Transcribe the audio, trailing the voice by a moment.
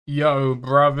Yo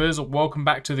brothers, welcome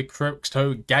back to the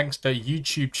Crypto Gangster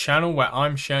YouTube channel where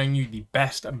I'm showing you the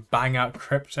best bang out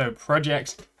crypto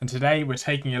projects, and today we're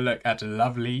taking a look at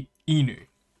lovely Inu.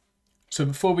 So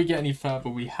before we get any further,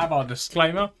 we have our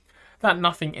disclaimer that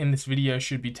nothing in this video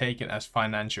should be taken as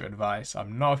financial advice.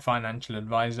 I'm not a financial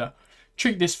advisor.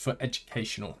 Treat this for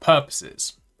educational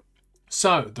purposes.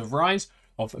 So the rise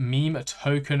of meme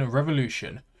token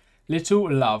revolution.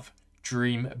 Little love,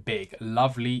 dream big.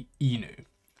 Lovely Inu.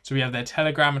 So we have their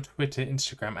Telegram, Twitter,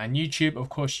 Instagram, and YouTube. Of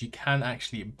course, you can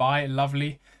actually buy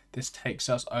Lovely. This takes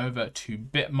us over to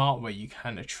Bitmart, where you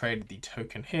can trade the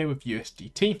token here with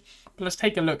USDT. But let's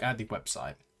take a look at the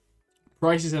website.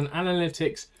 Prices and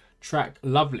analytics track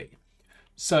Lovely.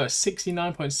 So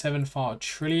 69.75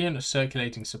 trillion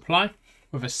circulating supply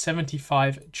with a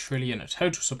 75 trillion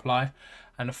total supply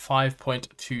and a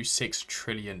 5.26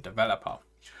 trillion developer.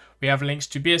 We have links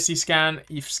to BSC Scan,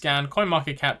 ETH Scan,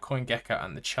 CoinMarketCap, CoinGecko,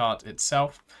 and the chart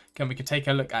itself. Again, we can take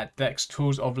a look at DEX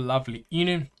tools of lovely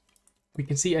Inu. We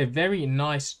can see a very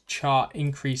nice chart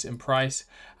increase in price,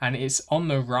 and it's on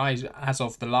the rise as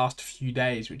of the last few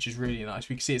days, which is really nice.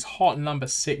 We can see it's hot number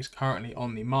 6 currently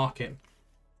on the market.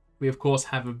 We, of course,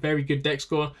 have a very good DEX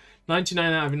score,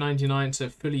 99 out of 99, so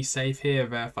fully safe here,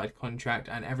 verified contract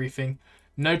and everything.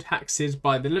 No taxes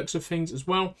by the looks of things as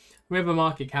well. We have a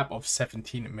market cap of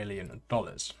 $17 million.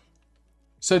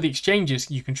 So the exchanges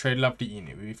you can trade lovely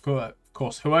Inu. We've got, of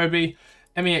course, Huobi,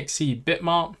 MEXC,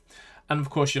 Bitmart, and of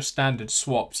course your standard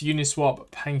swaps, Uniswap,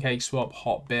 PancakeSwap,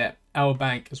 Hotbit,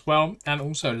 LBank as well, and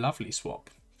also Lovely Swap.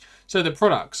 So the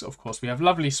products, of course, we have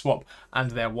Lovely Swap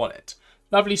and their wallet.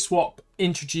 Lovely Swap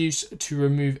introduced to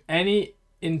remove any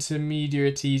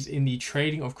intermediaries in the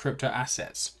trading of crypto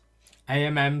assets.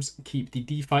 AMMs keep the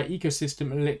DeFi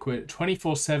ecosystem liquid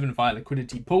 24/7 via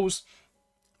liquidity pools.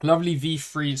 Lovely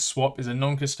V3 Swap is a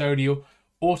non-custodial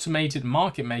automated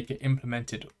market maker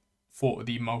implemented for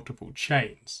the multiple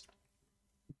chains.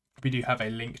 We do have a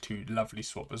link to Lovely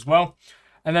Swap as well.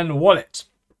 And then the wallet.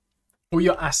 All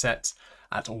your assets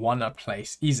at one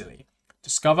place easily.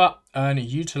 Discover, earn,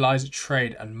 utilize,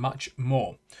 trade, and much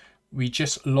more. We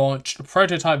just launched a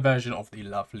prototype version of the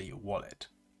lovely wallet.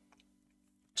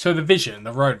 So the vision,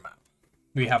 the roadmap,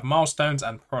 we have milestones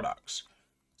and products.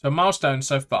 So milestones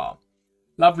so far,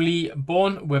 Lovely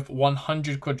born with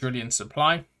 100 quadrillion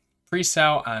supply,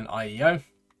 pre-sale and IEO,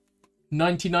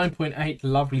 99.8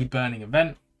 Lovely burning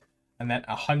event, and then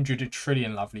 100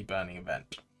 trillion Lovely burning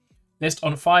event. List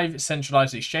on 5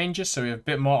 centralized exchanges, so we have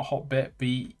Bitmart, Hotbit,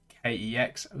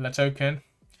 BKEX, the token,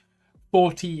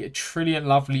 40 trillion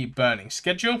Lovely burning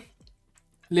schedule,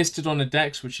 listed on a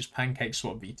DEX, which is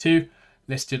PancakeSwap V2,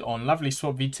 listed on Lovely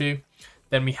Swap V2.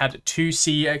 Then we had 2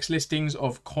 CEX listings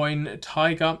of Coin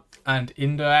Tiger and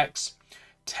Indox,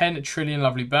 10 trillion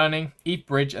Lovely burning, ETH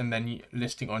Bridge, and then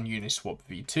listing on Uniswap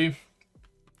V2.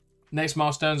 Next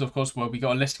milestones, of course, well, we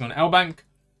got a listing on LBank,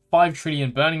 5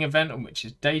 trillion burning event, which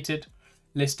is dated,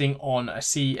 listing on a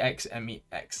CEX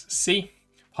MEXC,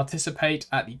 participate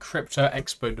at the Crypto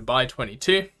Expo Dubai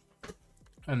 22,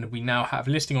 and we now have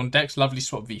listing on DEX Lovely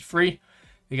Swap V3.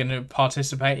 You're going to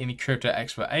participate in the Crypto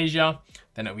Expo Asia.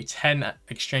 Then it'll be 10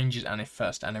 exchanges and a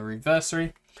first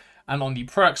anniversary. And on the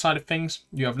product side of things,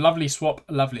 you have Lovely Swap,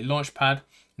 Lovely Launchpad,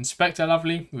 Inspector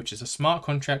Lovely, which is a smart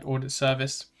contract audit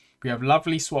service. We have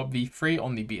Lovely Swap V3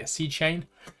 on the BSC chain.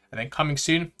 And then coming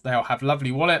soon, they'll have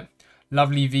Lovely Wallet,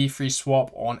 Lovely V3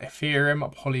 Swap on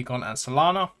Ethereum, Polygon, and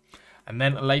Solana. And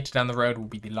then later down the road will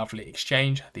be the Lovely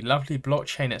Exchange, the Lovely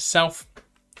blockchain itself,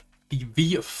 the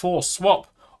V4 Swap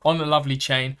on the Lovely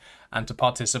chain, and to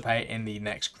participate in the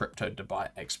next Crypto Dubai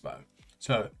Expo.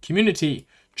 So community,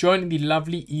 join the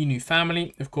lovely Inu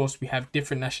family. Of course, we have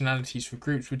different nationalities for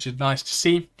groups, which is nice to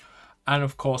see. And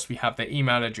of course, we have their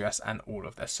email address and all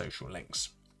of their social links.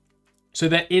 So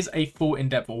there is a full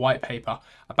in-depth white paper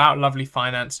about Lovely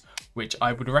Finance, which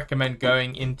I would recommend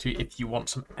going into if you want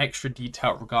some extra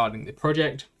detail regarding the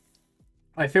project.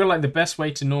 I feel like the best way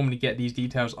to normally get these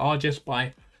details are just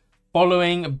by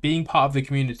following, being part of the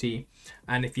community.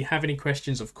 And if you have any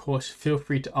questions, of course, feel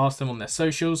free to ask them on their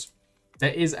socials.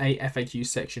 There is a FAQ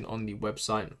section on the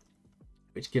website,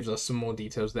 which gives us some more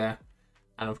details there.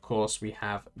 And of course, we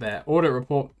have their audit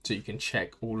report, so you can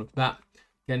check all of that.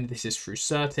 Again, this is through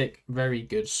Certic, very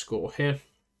good score here.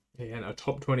 Again, a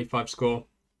top 25 score.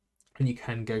 And you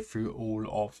can go through all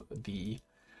of the,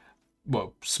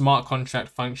 well, smart contract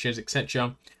functions,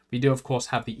 etc. We do, of course,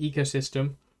 have the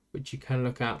ecosystem, which you can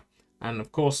look at. And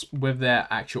of course, with their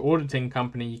actual auditing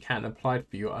company, you can apply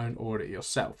for your own audit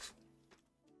yourself.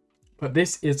 But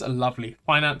this is a Lovely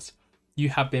Finance. You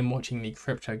have been watching the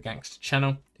Crypto Gangster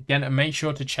channel. Again, make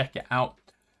sure to check it out.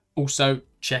 Also,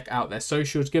 check out their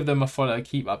socials, give them a follow,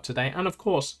 keep up to date, and of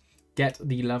course, get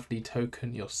the lovely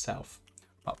token yourself.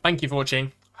 But thank you for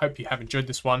watching. Hope you have enjoyed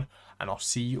this one, and I'll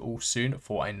see you all soon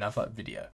for another video.